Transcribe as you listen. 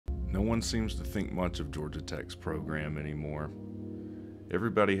No one seems to think much of Georgia Tech's program anymore.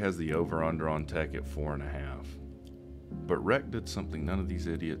 Everybody has the over-under on Tech at 4.5. But Rec did something none of these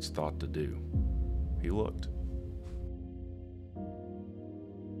idiots thought to do. He looked.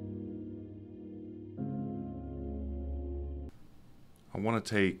 I want to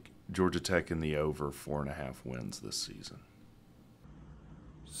take Georgia Tech in the over 4.5 wins this season.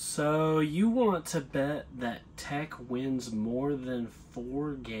 So you want to bet that Tech wins more than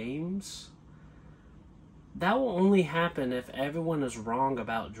 4 games? That will only happen if everyone is wrong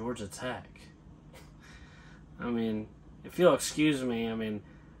about Georgia Tech. I mean, if you'll excuse me,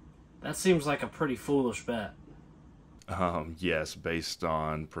 that seems like a pretty foolish bet. Yes, based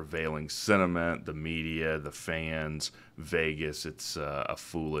on prevailing sentiment, the media, the fans, Vegas, it's a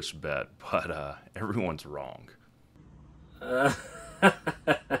foolish bet, but everyone's wrong.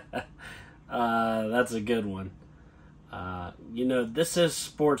 That's a good one. This is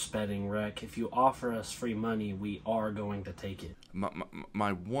sports betting, Rec. If you offer us free money, we are going to take it.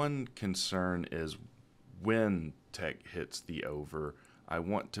 My one concern is when Tech hits the over, I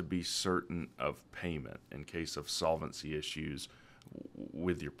want to be certain of payment in case of solvency issues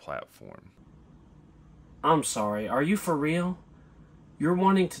with your platform. I'm sorry, are you for real? You're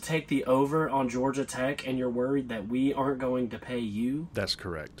wanting to take the over on Georgia Tech and you're worried that we aren't going to pay you? That's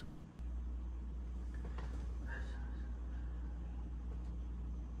correct.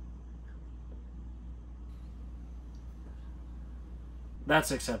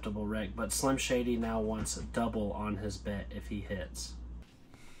 That's acceptable, Rick, but Slim Shady now wants double on his bet if he hits.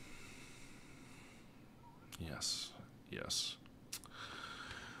 Yes.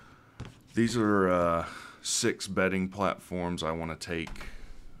 These are 6 betting platforms I want to take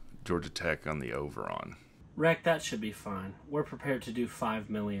Georgia Tech on the over on. Rick, that should be fine. We're prepared to do $5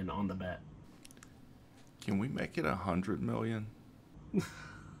 million on the bet. Can we make it $100 million?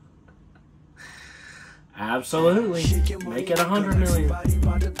 Absolutely. Make it $100 million.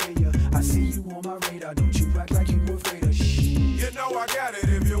 I see you on my radar. Don't you act like you afraid of shit. You know I got it.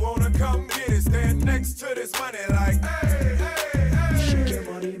 If you wanna come get it, stand next to this money like hey, hey, hey. Shake your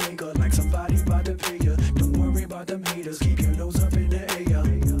money maker like somebody about to pay you. Don't worry about them haters. Keep your nose up in the air.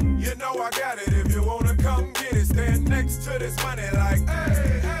 You know I got it. If you wanna come get it, stand next to this money like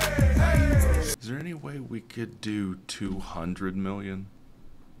hey, hey, hey. Is there any way we could do $200 million?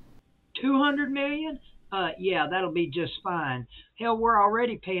 200 million? Yeah, that'll be just fine. Hell, we're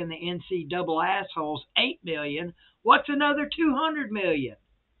already paying the NC double assholes $8 million. What's another 200 million?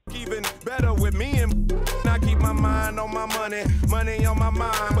 Even better with me and I keep my mind on my money on my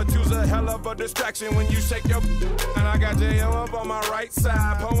mind. But you's a hell of a distraction when you shake your and I got J.O. up on my right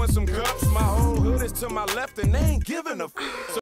side, pouring some cups. My whole hood is to my left and they ain't giving a